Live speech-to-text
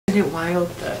Isn't it wild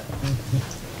that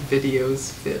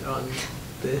videos fit on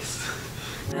this?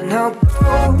 I know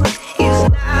is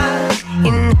not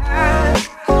in her.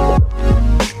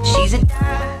 She's a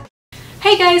dad.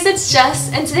 Hey guys, it's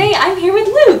Jess, and today I'm here with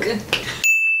Luke.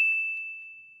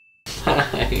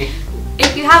 Hi.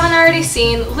 If you haven't already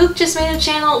seen, Luke just made a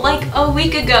channel like a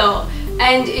week ago,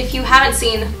 and if you haven't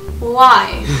seen,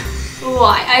 why?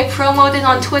 Why? I promoted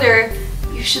on Twitter.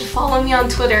 You should follow me on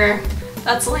Twitter.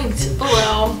 That's linked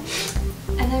below.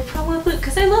 And I promoted Luke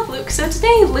because I love Luke. So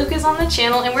today Luke is on the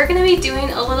channel and we're going to be doing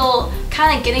a little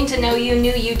kind of getting to know you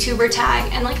new YouTuber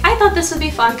tag. And like I thought this would be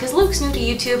fun because Luke's new to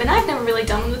YouTube and I've never really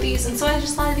done one of these, and so I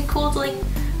just thought it'd be cool to like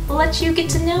let you get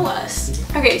to know us.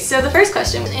 Okay, so the first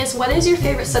question is, what is your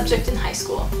favorite subject in high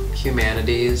school?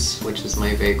 Humanities, which is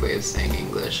my vague way of saying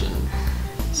English, and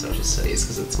social studies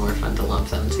because it's more fun to lump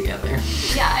them together.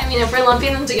 Yeah, I mean, if we're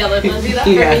lumping them together, then do that for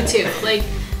me too. Like,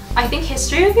 I think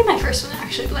history would be my first one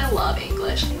actually, but I love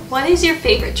English. What is your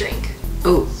favorite drink?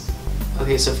 Oh,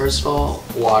 okay, so first of all,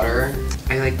 water.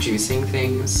 I like juicing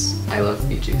things. I love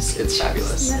beet juice. It's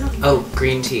fabulous. No. Oh,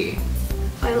 green tea.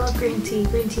 I love green tea.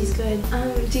 Green tea's good.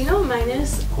 Do you know what mine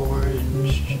is?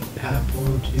 Orange,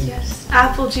 apple juice. Yes,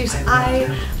 apple juice. I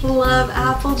love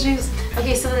apple juice.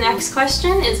 Okay, so the next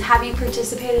question is, have you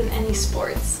participated in any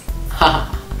sports?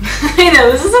 Haha. I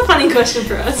know, this is a funny question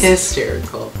for us.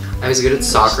 Hysterical. I was good at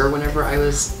soccer whenever I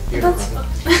was. That's fun.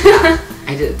 Yeah,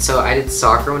 I did. So I did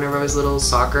soccer whenever I was little.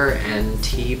 Soccer and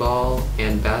t-ball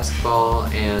and basketball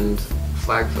and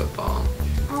flag football.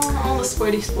 Oh, all the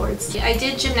sporty sports. I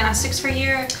did gymnastics for a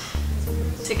year,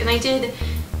 and I did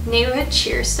neighborhood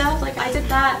cheer stuff. Like I did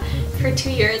that for 2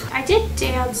 years. I did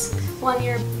dance 1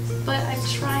 year, but I'm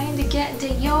trying to get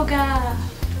into yoga.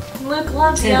 Luke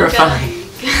loves Terrifying.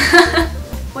 yoga.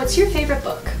 What's your favorite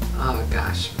book? Oh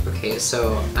gosh. Okay,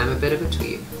 so I'm a bit of a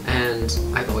tweet, and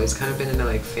I've always kind of been into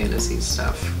like fantasy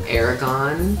stuff.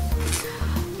 Aragon,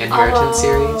 Inheritance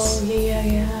series.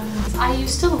 Yeah. I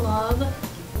used to love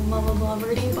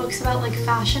reading books about like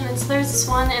fashion, and so there's this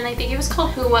one, and I think it was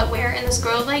called Who, What, Where, and this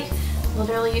girl like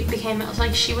literally became,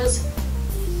 like she was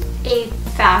a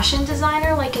fashion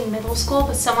designer like in middle school,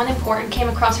 but someone important came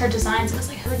across her designs and was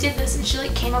like, who did this? And she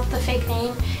like came up with a fake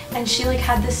name, and she like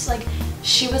had this like,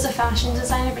 she was a fashion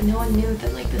designer, but no one knew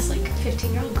that like this like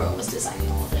 15-year-old girl was designing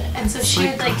all of it. And so she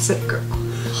would like, Gossip Girl.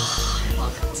 I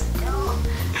love Gossip Girl.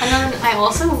 And then I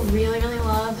also really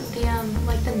love the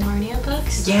like the Narnia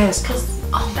books. Yes, because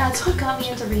that's what got me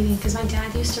into reading. Because my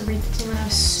dad used to read it to me when I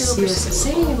was super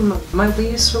Same. My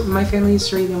family used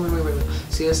to read them when we were little.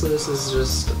 C.S. Lewis is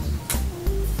just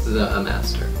a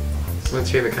master.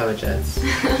 What's your favorite color, Jess?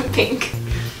 Pink,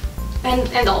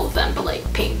 and all of them, but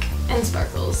like pink and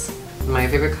sparkles. My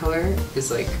favorite color is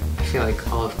like, I feel like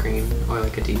olive green or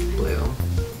like a deep blue. I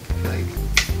feel like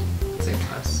it's a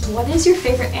plus. What is your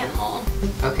favorite animal?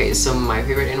 Okay, so my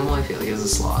favorite animal I feel like is a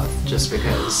sloth, just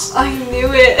because. I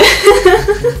knew it.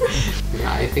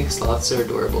 Yeah, I think sloths are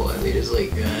adorable and they just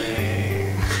like,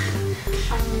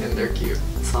 and they're cute.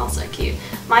 Sloths are cute.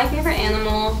 My favorite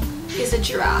animal is a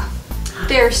giraffe.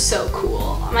 They're so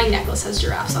cool. My necklace has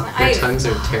giraffes on it. Their tongues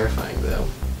are terrifying though.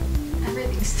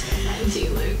 Everything's terrifying to you,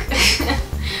 Luke.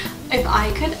 If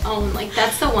I could own, like,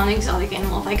 that's the one exotic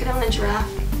animal. If I could own a giraffe,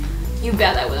 you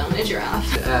bet I would own a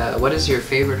giraffe. What is your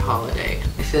favorite holiday?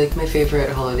 I feel like my favorite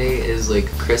holiday is like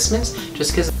Christmas,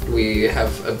 just because we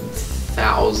have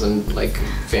 1,000 like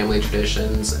family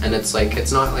traditions, and it's like,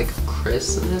 it's not like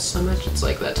Christmas so much, it's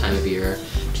like that time of year,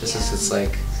 just as it's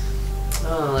like,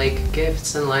 oh, like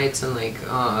gifts and lights and like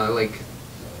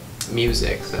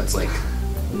music that's like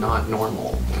not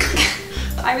normal.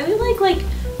 I really like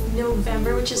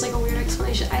November, which is like a weird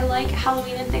explanation. I like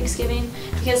Halloween and Thanksgiving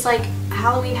because like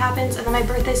Halloween happens and then my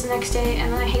birthday's the next day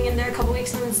and then I hang in there a couple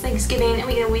weeks and then it's Thanksgiving and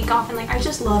we get a week off, and like I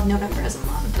just love November as a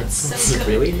month. It's so good.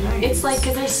 Really nice. It's like,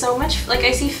 because there's so much, like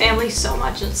I see family so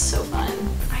much and it's so fun.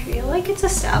 I feel like it's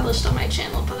established on my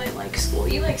channel that I like school.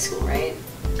 You like school, right?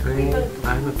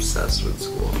 I'm obsessed with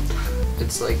school.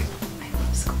 It's like, I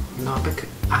love school. not because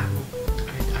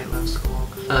I love school.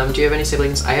 Do you have any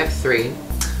siblings? I have 3.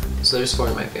 So there's 4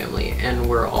 in my family, and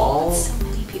we're all That's so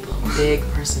many people. big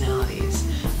personalities.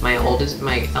 My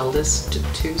eldest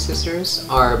 2 sisters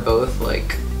are both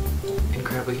like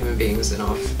incredible human beings and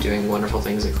off doing wonderful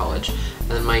things at college. And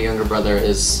then my younger brother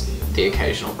is the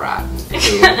occasional brat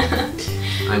who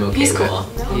I'm okay He's with. cool.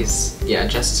 No. Yeah,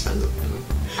 Jess is friends with him.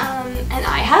 And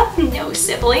I have no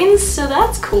siblings, so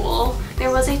that's cool.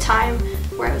 There was a time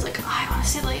where I was like, oh, I want a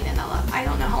sibling, and I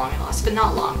don't know how long I lost, but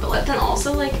not long. But then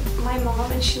also like my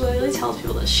mom, and she literally tells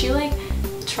people this, she like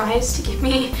tries to give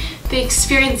me the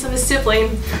experience of a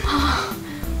sibling.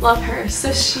 Love her.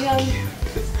 So she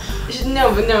No,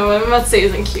 I'm about to say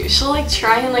isn't cute. She'll like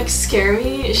try and like scare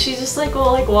me. She just like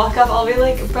will like walk up. I'll be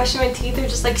like brushing my teeth or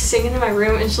just like singing in my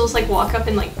room, and she'll just like walk up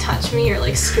and like touch me or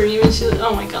like scream, and she's like,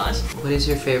 oh my gosh. What is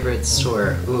your favorite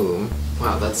store? Ooh,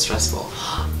 wow, that's stressful.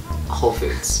 Whole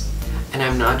Foods. And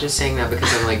I'm not just saying that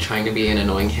because I'm like trying to be an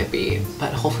annoying hippie,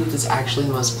 but Whole Foods is actually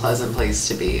the most pleasant place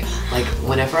to be. Like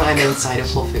whenever I'm inside of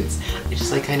Whole Foods, I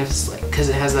just like kind of just like, cause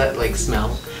it has that like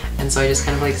smell. And so I just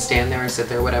kind of like stand there or sit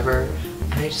there, whatever.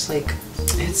 And I just like,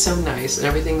 it's so nice. And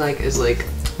everything like is like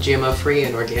GMO free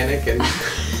and organic and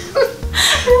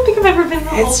I don't think I've ever been to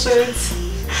Whole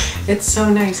Foods. It's so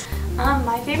nice.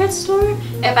 My favorite store,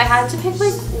 if I had to pick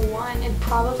like one, it'd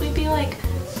probably be like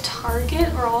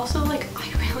Target, or also like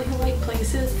I really like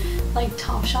places like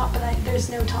Topshop, but there's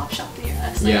no Topshop near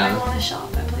us. Like, I want to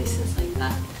shop at places like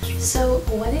that. So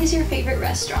what is your favorite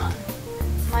restaurant?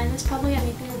 Mine is probably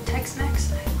anything with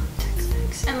Tex-Mex. I love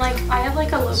Tex-Mex. And like I have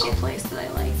like a local place that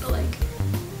I like, but like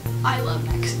I love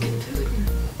Mexican food.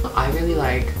 I really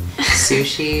like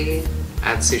sushi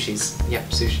at Sushi's. Yep,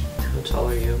 sushi. How tall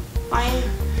are you? Mine,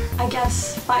 I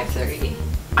guess 5'30".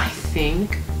 I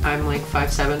think I'm like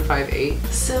 5'7", 5'8".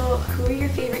 So who are your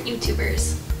favorite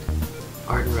YouTubers?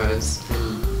 Art and Rose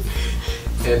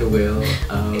and Will.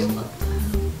 I love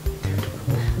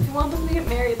them. I want them to get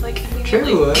married. Like, I mean,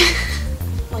 True.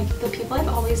 like the people I've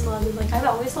always loved is like I've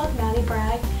always loved Maddie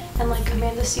Bragg and like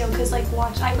Amanda Seal, because like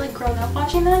I've like grown up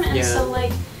watching them, and so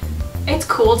like it's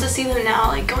cool to see them now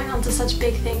like going on to such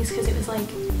big things, because it was like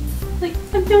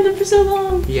I've known them for so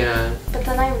long. Yeah. But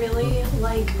then I really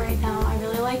like right now, I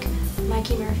really like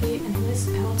Mikey Murphy, and who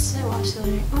else did I watch the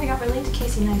other day? Oh, I got really into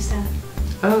Casey Neistat.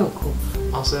 Oh,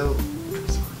 cool. Also,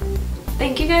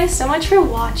 thank you guys so much for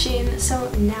watching.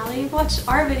 So now that you've watched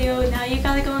our video, now you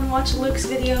gotta go and watch Luke's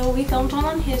video. We filmed one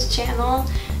on his channel,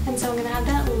 and so I'm gonna have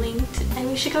that linked, and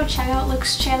you should go check out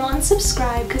Luke's channel and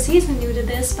subscribe, because he's new to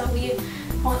this, but we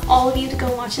want all of you to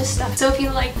go watch his stuff. So if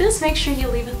you like this, make sure you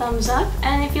leave a thumbs up,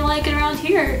 and if you like it around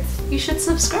here, you should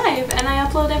subscribe, and I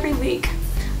upload every week.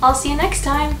 I'll see you next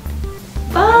time.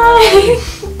 Bye!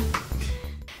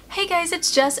 Hey guys, it's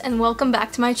Jess, and welcome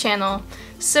back to my channel.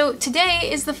 So today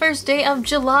is the first day of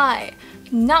July.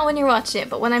 Not when you're watching it,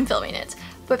 but when I'm filming it.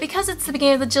 But because it's the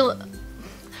beginning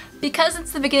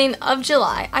of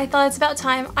July, I thought it's about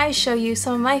time I show you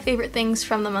some of my favorite things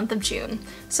from the month of June.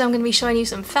 So I'm going to be showing you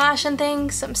some fashion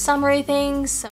things, some summery things,